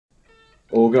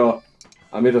Olga,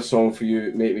 I made a song for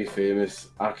you, Make Me Famous.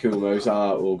 I cool mouse.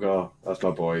 Ah, Olga, that's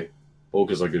my boy.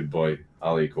 Olga's a good boy.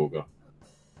 I like Olga.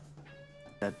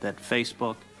 That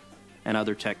Facebook and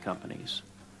other tech companies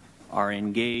are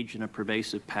engaged in a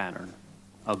pervasive pattern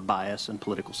of bias and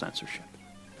political censorship.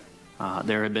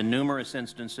 There have been numerous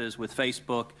instances with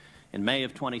Facebook. In May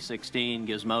of 2016,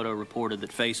 Gizmodo reported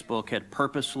that Facebook had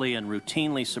purposely and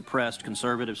routinely suppressed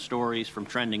conservative stories from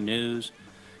trending news,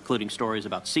 including stories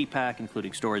about CPAC,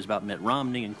 including stories about Mitt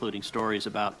Romney, including stories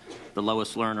about the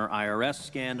Lois Lerner IRS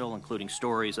scandal, including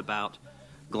stories about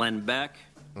Glenn Beck.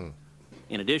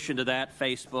 In addition to that,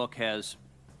 Facebook has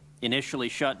initially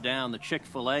shut down the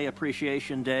Chick-fil-A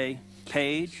Appreciation Day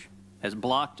page, has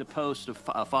blocked a post of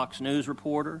a Fox News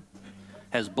reporter,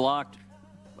 has blocked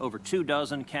over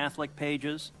 24 Catholic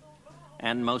pages,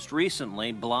 and most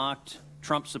recently blocked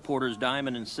Trump supporters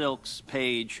Diamond and Silk's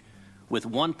page with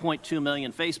 1.2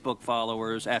 million Facebook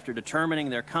followers after determining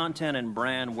their content and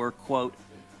brand were, quote,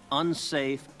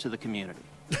 unsafe to the community.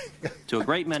 To a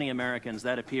great many Americans,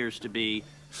 that appears to be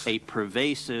a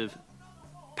pervasive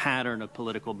pattern of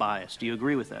political bias. Do you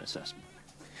agree with that assessment?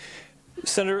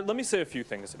 Senator, let me say a few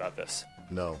things about this.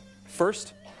 No.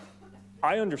 First,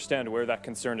 I understand where that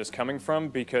concern is coming from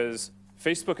because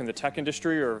Facebook and the tech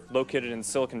industry are located in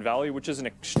Silicon Valley, which is an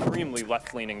extremely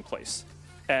left-leaning place.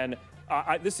 And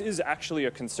this is actually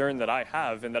a concern that I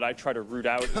have and that I try to root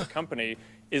out in the company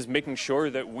is making sure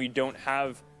that we don't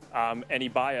have any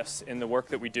bias in the work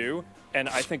that we do. And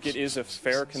I think it is a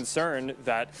fair concern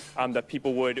that that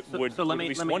people would at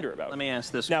least wonder about. Let me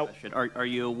ask this question. Are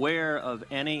you aware of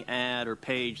any ad or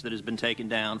page that has been taken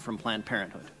down from Planned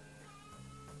Parenthood?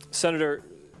 Senator,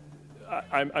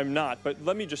 I'm not, but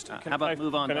let me just... How about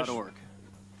MoveOn.org?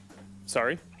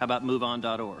 Sorry? How about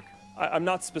MoveOn.org? I'm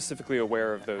not specifically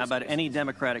aware of those. How about any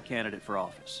Democratic candidate for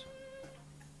office?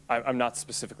 I'm not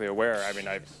specifically aware. I mean,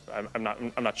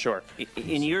 I'm not sure.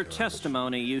 In your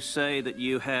testimony, you say that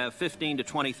you have 15 to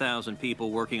 20,000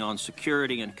 people working on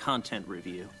security and content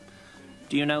review.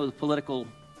 Do you know the political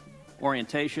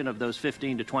orientation of those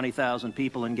 15 to 20,000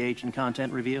 people engaged in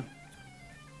content review?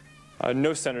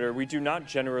 No, Senator. We do not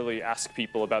generally ask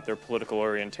people about their political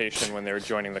orientation when they're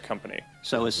joining the company.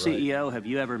 So as CEO, have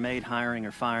you ever made hiring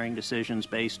or firing decisions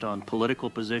based on political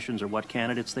positions or what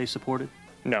candidates they supported?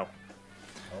 No.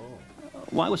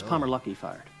 Why was Palmer Luckey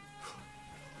fired?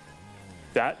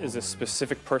 That is a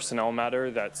specific personnel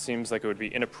matter that seems like it would be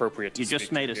inappropriate to speak to here. You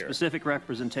just made a specific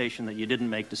representation that you didn't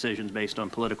make decisions based on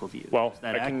political views. Well, Is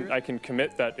that accurate? I can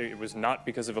commit that it was not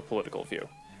because of a political view.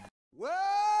 Well,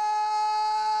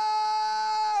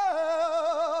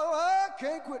 I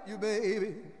can't quit you,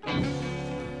 baby.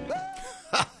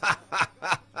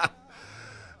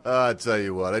 I tell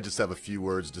you what, I just have a few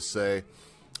words to say.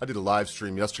 I did a live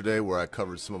stream yesterday where I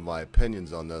covered some of my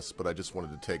opinions on this, but I just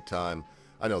wanted to take time.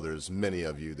 I know there's many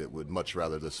of you that would much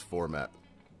rather this format.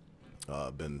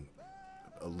 Been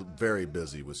very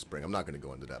busy with spring. I'm not going to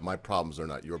go into that. My problems are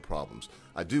not your problems.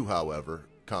 I do, however,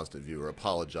 constant viewer,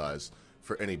 apologize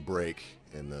for any break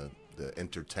in the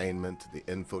entertainment, the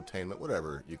infotainment,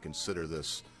 whatever you consider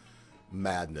this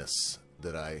madness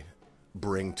that I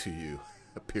bring to you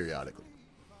periodically.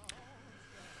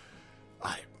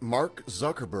 Mark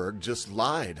Zuckerberg just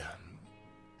lied.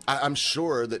 I'm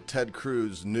sure that Ted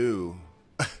Cruz knew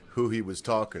who he was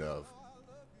talking of.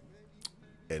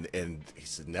 And he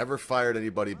said, never fired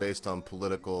anybody based on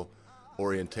political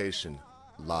orientation.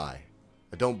 Lie.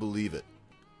 I don't believe it.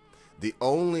 The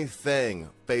only thing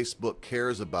Facebook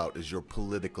cares about is your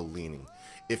political leaning.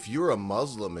 If you're a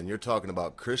Muslim and you're talking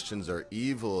about Christians are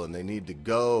evil and they need to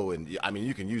go, and I mean,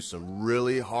 you can use some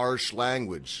really harsh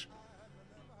language.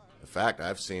 In fact,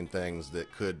 I've seen things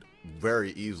that could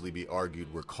very easily be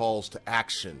argued were calls to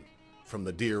action from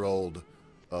the dear old,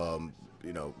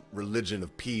 religion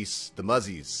of peace, the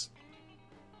Muzzies.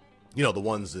 You know, the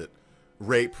ones that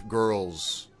rape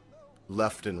girls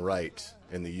left and right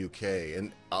in the UK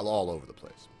and all over the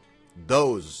place.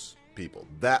 Those people,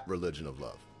 that religion of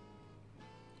love,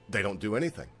 they don't do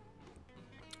anything.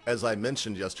 As I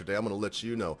mentioned yesterday, I'm going to let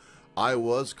you know, I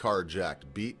was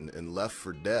carjacked, beaten, and left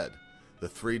for dead. The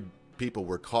 3 people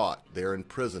were caught. They're in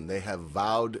prison. They have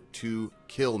vowed to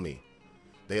kill me.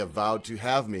 They have vowed to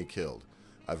have me killed.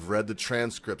 I've read the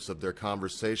transcripts of their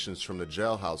conversations from the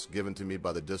jailhouse given to me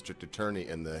by the district attorney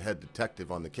and the head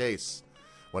detective on the case.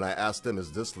 When I asked them,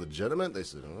 is this legitimate? They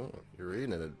said, oh, you're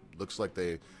reading it. It looks like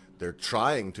they're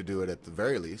trying to do it at the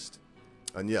very least.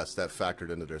 And yes, that factored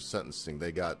into their sentencing.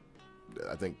 They got,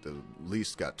 I think the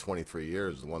least got 23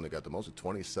 years. The one that got the most,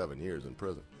 27 years in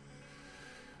prison.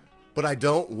 But I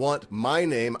don't want my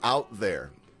name out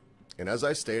there. And as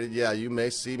I stated, yeah, you may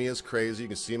see me as crazy. You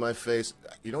can see my face.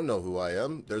 You don't know who I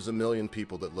am. There's a million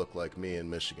people that look like me in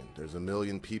Michigan. There's a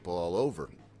million people all over.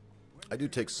 I do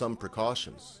take some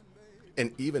precautions.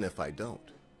 And even if I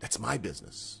don't, that's my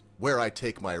business, where I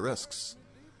take my risks.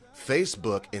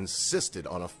 Facebook insisted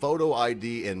on a photo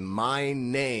ID and my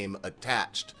name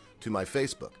attached to my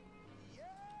Facebook.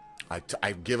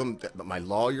 I give them, my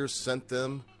lawyers sent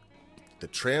them the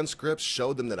transcripts,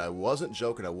 showed them that I wasn't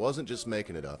joking, I wasn't just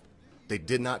making it up. They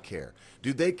did not care.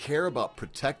 Do they care about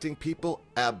protecting people?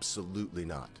 Absolutely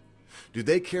not. Do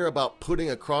they care about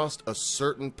putting across a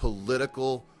certain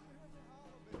political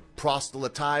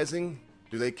proselytizing?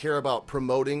 Do they care about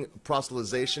promoting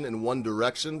proselytization in one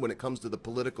direction when it comes to the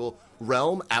political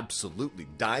realm? Absolutely.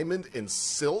 Diamond and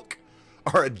Silk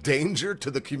are a danger to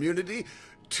the community.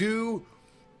 Two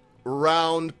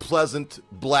round, pleasant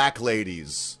black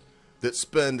ladies that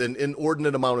spend an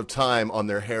inordinate amount of time on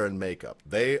their hair and makeup.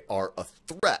 They are a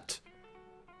threat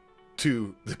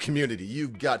to the community.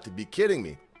 You've got to be kidding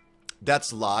me.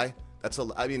 That's a lie.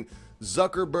 I mean,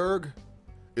 Zuckerberg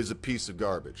is a piece of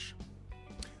garbage.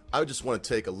 I just want to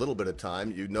take a little bit of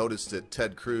time. You noticed that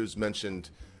Ted Cruz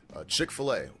mentioned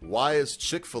Chick-fil-A. Why is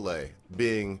Chick-fil-A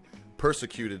being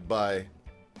persecuted by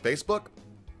Facebook?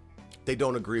 They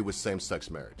don't agree with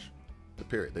same-sex marriage.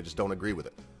 Period. They just don't agree with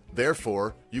it.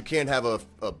 Therefore, you can't have a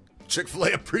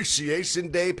Chick-fil-A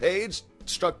Appreciation Day page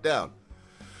struck down.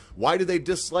 Why do they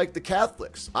dislike the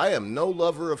Catholics? I am no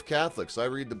lover of Catholics. I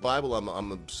read the Bible.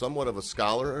 I'm somewhat of a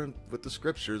scholar with the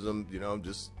scriptures.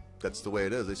 That's the way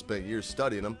it is. They spent years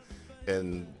studying them.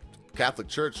 And Catholic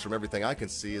Church, from everything I can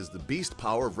see, is the beast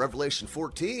power of Revelation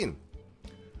 14.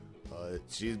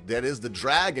 That is the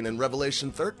dragon in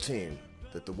Revelation 13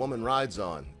 that the woman rides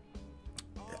on.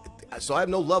 So I have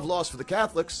no love lost for the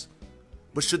Catholics,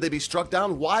 but should they be struck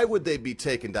down? Why would they be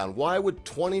taken down? Why would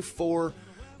 24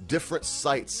 different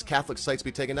sites, Catholic sites,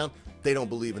 be taken down? They don't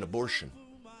believe in abortion.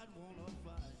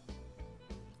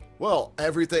 Well,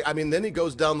 everything, I mean, then he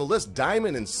goes down the list.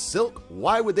 Diamond and Silk,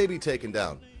 why would they be taken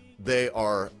down? They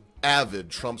are avid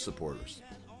Trump supporters.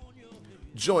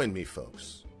 Join me,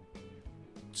 folks.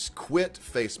 Just quit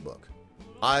Facebook.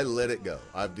 I let it go.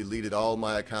 I've deleted all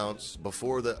my accounts.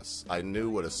 Before this, I knew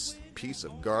what a piece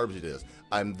of garbage it is.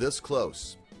 I'm this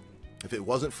close. If it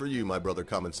wasn't for you, my brother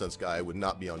Common Senseguy, I would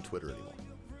not be on Twitter anymore.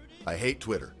 I hate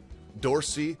Twitter.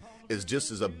 Dorsey is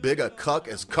just as big a cuck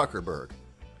as Zuckerberg.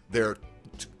 They're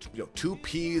two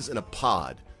peas in a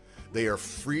pod. They are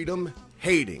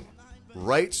freedom-hating,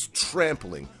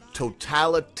 rights-trampling,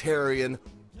 totalitarian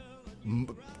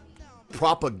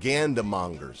propaganda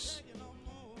mongers.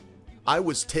 I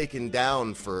was taken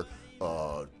down for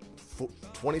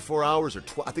 24 hours, or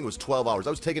I think it was 12 hours. I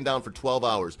was taken down for 12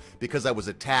 hours because I was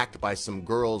attacked by some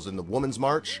girls in the Women's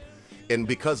March, and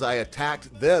because I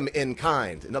attacked them in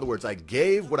kind. In other words, I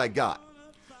gave what I got.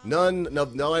 None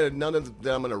of them,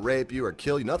 I'm going to rape you or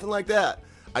kill you, nothing like that.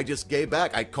 I just gave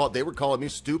back. They were calling me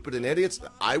stupid and idiots.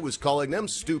 I was calling them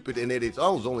stupid and idiots. I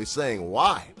was only saying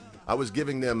why. I was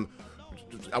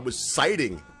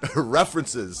citing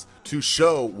references to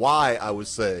show why I was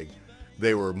saying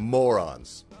they were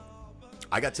morons.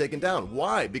 I got taken down.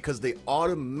 Why? Because they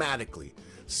automatically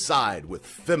side with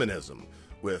feminism,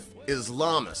 with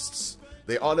Islamists.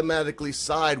 They automatically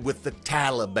side with the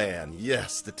Taliban.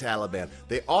 Yes, the Taliban.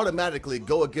 They automatically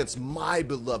go against my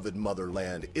beloved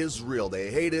motherland, Israel.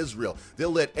 They hate Israel.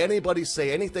 They'll let anybody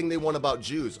say anything they want about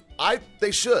Jews.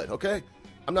 They should, okay?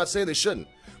 I'm not saying they shouldn't.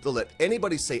 They'll let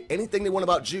anybody say anything they want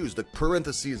about Jews, the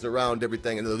parentheses around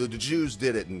everything, and the Jews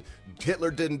did it, and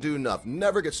Hitler didn't do enough.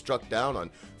 Never get struck down on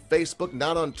Facebook,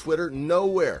 not on Twitter,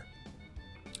 nowhere.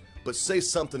 But say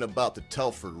something about the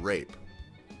Telford rape.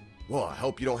 Well, I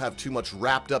hope you don't have too much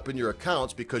wrapped up in your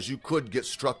accounts because you could get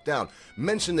struck down.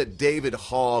 Mention that David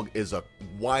Hogg is a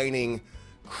whining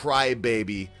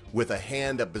crybaby with a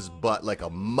hand up his butt like a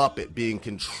muppet being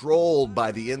controlled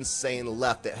by the insane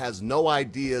left that has no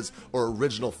ideas or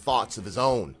original thoughts of his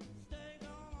own.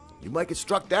 You might get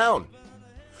struck down.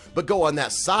 But go on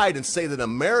that side and say that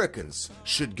Americans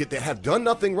that have done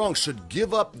nothing wrong should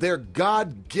give up their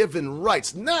God-given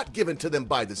rights, not given to them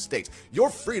by the states. Your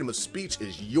freedom of speech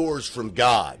is yours from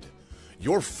God.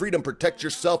 Your freedom to protect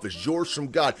yourself is yours from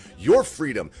God. Your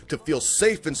freedom to feel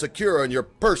safe and secure in your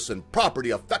person, property,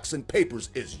 effects, and papers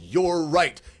is your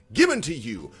right, given to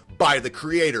you by the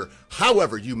Creator,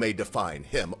 however you may define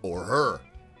him or her.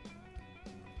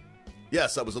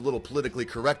 Yes, I was a little politically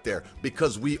correct there,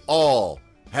 because we all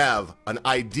have an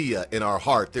idea in our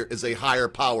heart. There is a higher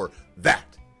power.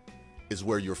 That is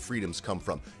where your freedoms come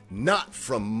from. Not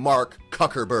from Mark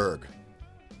Zuckerberg.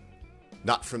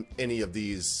 Not from any of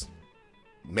these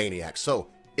maniacs. So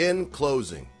In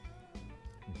closing,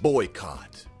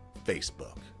 boycott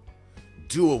Facebook.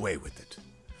 Do away with it.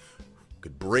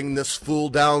 Could bring this fool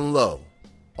down low.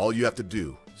 All you have to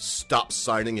do, stop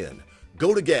signing in.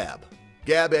 Go to Gab.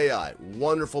 Gab AI,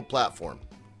 wonderful platform.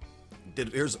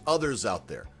 There's others out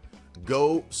there.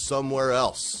 Go somewhere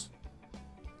else.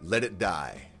 Let it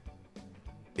die.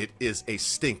 It is a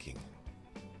stinking,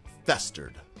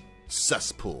 festered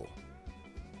cesspool.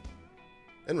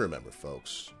 And remember,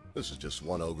 folks, this is just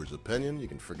one ogre's opinion. You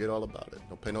can forget all about it.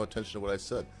 Don't pay no attention to what I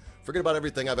said. Forget about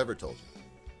everything I've ever told you.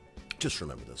 Just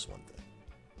remember this one thing.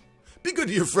 Be good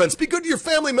to your friends. Be good to your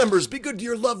family members. Be good to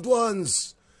your loved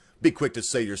ones. Be quick to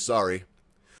say you're sorry.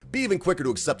 Be even quicker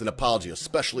to accept an apology,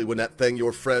 especially when that thing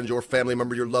your friend, your family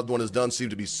member, your loved one has done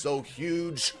seems to be so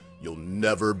huge, you'll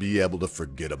never be able to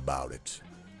forget about it.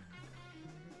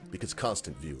 Because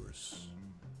constant viewers,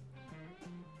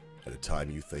 at a time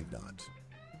you think not,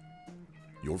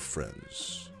 your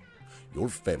friends, your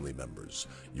family members,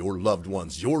 your loved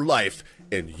ones, your life,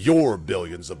 and your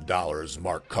billions of dollars,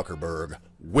 Mark Zuckerberg,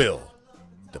 will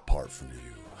depart from you.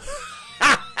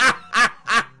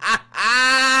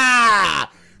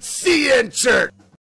 See you in church!